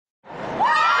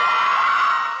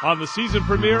On the season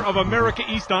premiere of America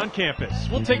East on Campus,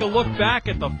 we'll take a look back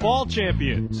at the fall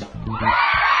champions.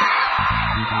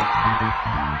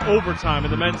 Overtime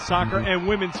in the men's soccer and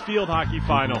women's field hockey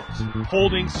finals.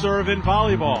 Holding serve in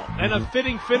volleyball and a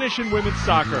fitting finish in women's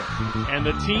soccer. And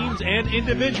the teams and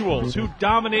individuals who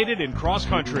dominated in cross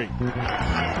country.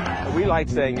 We like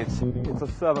saying it's a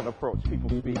Southern approach, people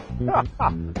speak.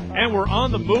 And we're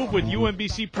on the move with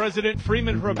UMBC President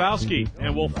Freeman Hrabowski,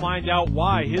 and we'll find out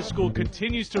why his school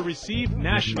continues to receive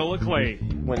national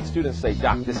acclaim. When students say,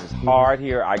 Doc, this is hard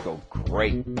here, I go,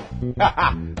 great.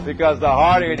 Because the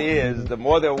harder it is, the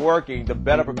more they're working, the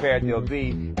better prepared they'll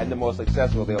be, and the more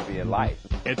successful they'll be in life.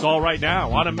 It's all right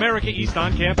now on America East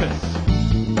on Campus.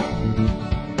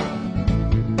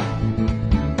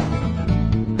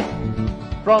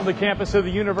 From the campus of the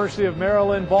University of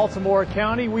Maryland, Baltimore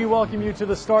County, we welcome you to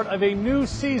the start of a new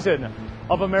season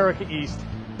of America East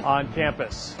on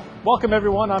Campus. Welcome,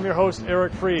 everyone. I'm your host,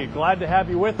 Eric Frede. Glad to have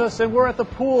you with us, and we're at the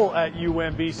pool at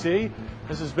UMBC.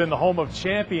 This has been the home of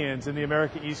champions in the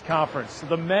America East Conference.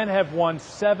 The men have won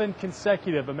 7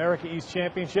 consecutive America East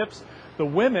championships. The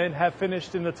women have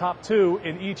finished in the top 2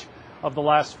 in each of the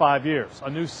last 5 years. A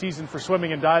new season for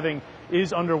swimming and diving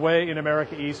is underway in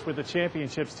America East, with the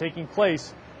championships taking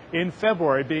place in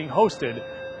February, being hosted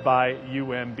by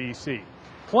UMBC.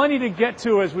 Plenty to get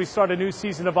to as we start a new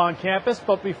season of On Campus,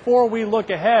 but before we look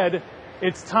ahead,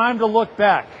 it's time to look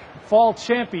back. Fall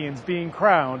champions being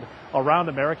crowned around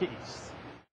America East.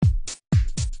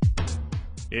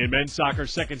 In men's soccer,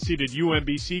 second-seeded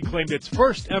UMBC claimed its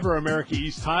first ever America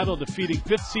East title, defeating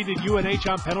fifth-seeded UNH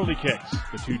on penalty kicks.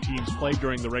 The two teams played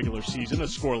during the regular season, a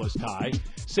scoreless tie.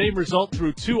 Same result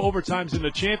through 2 overtimes in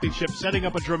the championship, setting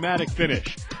up a dramatic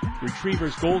finish.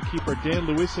 Retrievers goalkeeper Dan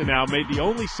Luisanow made the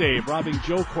only save, robbing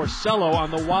Joe Corsello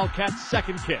on the Wildcats'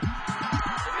 second kick.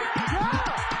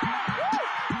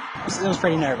 It was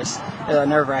pretty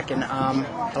nerve-wracking.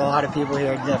 A lot of people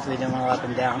here definitely didn't want to up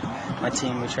and down. My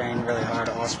team, we trained really hard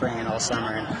all spring and all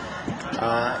summer.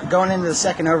 And going into the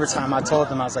second overtime, I told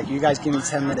them, I was like, you guys give me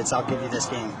 10 minutes, I'll give you this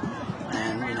game.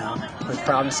 And, with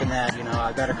promising that,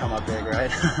 I better come up big,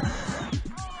 right?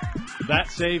 That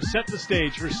save set the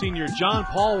stage for senior John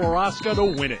Paul Waraska to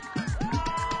win it.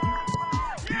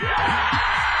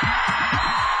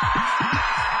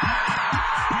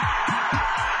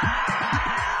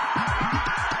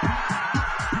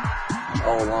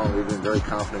 All along, we've been very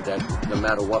confident that no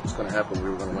matter what was going to happen, we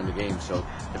were going to win the game. So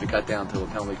if it got down to the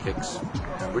penalty kicks,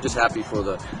 we're just happy for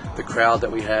the crowd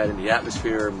that we had and the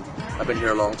atmosphere. I've been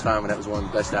here a long time, and that was one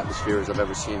of the best atmospheres I've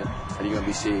ever seen at a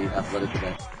UMBC athletic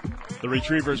event. The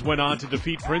Retrievers went on to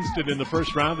defeat Princeton in the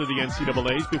first round of the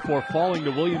NCAAs before falling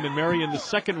to William & Mary in the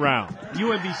second round.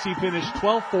 UMBC finished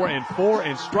 12-4-4,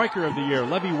 and Striker of the Year,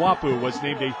 Levi Wapu, was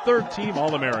named a third-team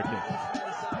All-American.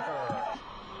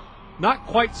 Not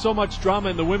quite so much drama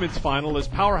in the women's final as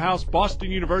powerhouse Boston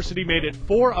University made it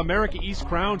 4 America East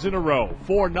crowns in a row,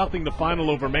 4-0 the final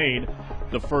over Maine,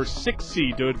 the first 6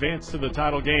 seed to advance to the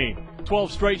title game.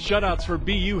 12 straight shutouts for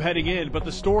BU heading in, but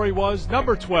the story was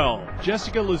number 12,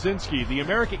 Jessica Luzinski, the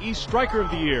America East Striker of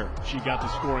the Year. She got the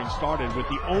scoring started with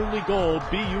the only goal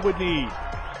BU would need.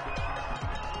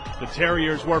 The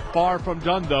Terriers were far from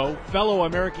done, though. Fellow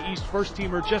America East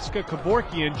first-teamer Jessica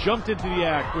Kevorkian jumped into the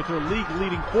act with her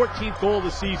league-leading 14th goal of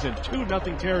the season,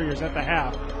 2-0 Terriers at the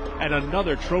half, and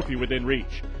another trophy within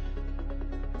reach.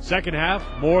 Second half,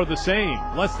 more of the same.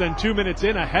 Less than 2 minutes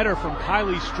in, a header from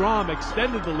Kylie Strom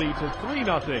extended the lead to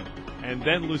 3-0, and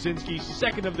then Luzinski's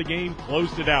second of the game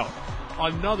closed it out.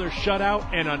 Another shutout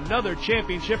and another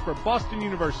championship for Boston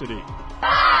University. 5,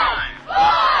 4,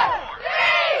 3,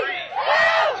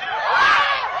 2,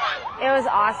 1. It was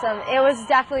awesome. It was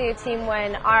definitely a team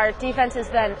win. Our defense has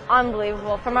been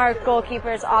unbelievable, from our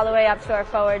goalkeepers all the way up to our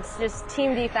forwards. Just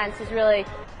team defense has really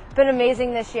been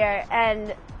amazing this year,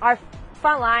 and our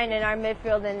front line and our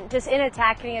midfield and just in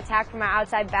attack, getting attacked from our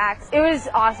outside backs. It was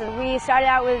awesome. We started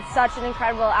out with such an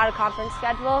incredible out-of-conference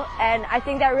schedule, and I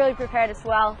think that really prepared us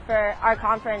well for our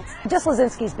conference. Jess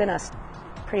Luzinski's been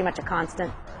pretty much a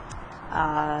constant,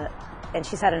 and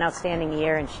she's had an outstanding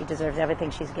year, and she deserves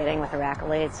everything she's getting with her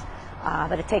accolades.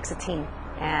 But it takes a team,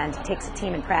 and it takes a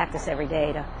team in practice every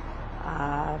day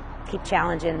to keep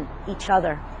challenging each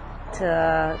other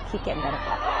to keep getting better.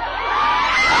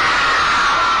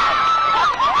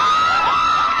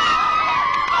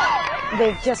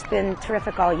 They've just been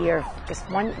terrific all year, just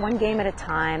one game at a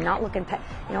time, not looking,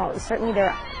 certainly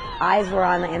their eyes were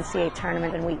on the NCAA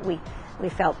tournament, and we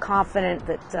felt confident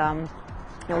that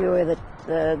we were the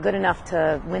good enough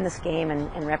to win this game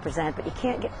and represent, but you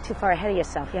can't get too far ahead of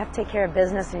yourself. You have to take care of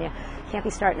business, and you can't be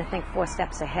starting to think 4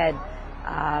 steps ahead.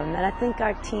 And I think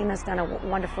our team has done a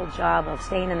wonderful job of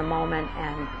staying in the moment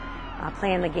and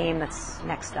playing the game that's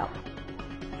next up.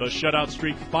 The shutout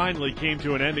streak finally came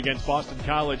to an end against Boston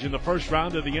College in the first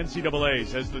round of the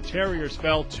NCAAs as the Terriers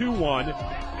fell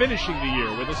 2-1, finishing the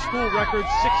year with a school record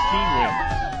 16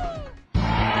 wins.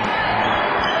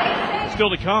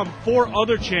 Still to come, 4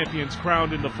 other champions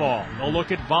crowned in the fall. A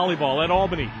look at volleyball at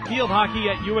Albany, field hockey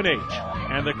at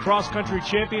UNH, and the cross-country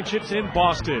championships in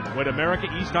Boston when America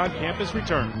East on Campus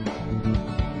return.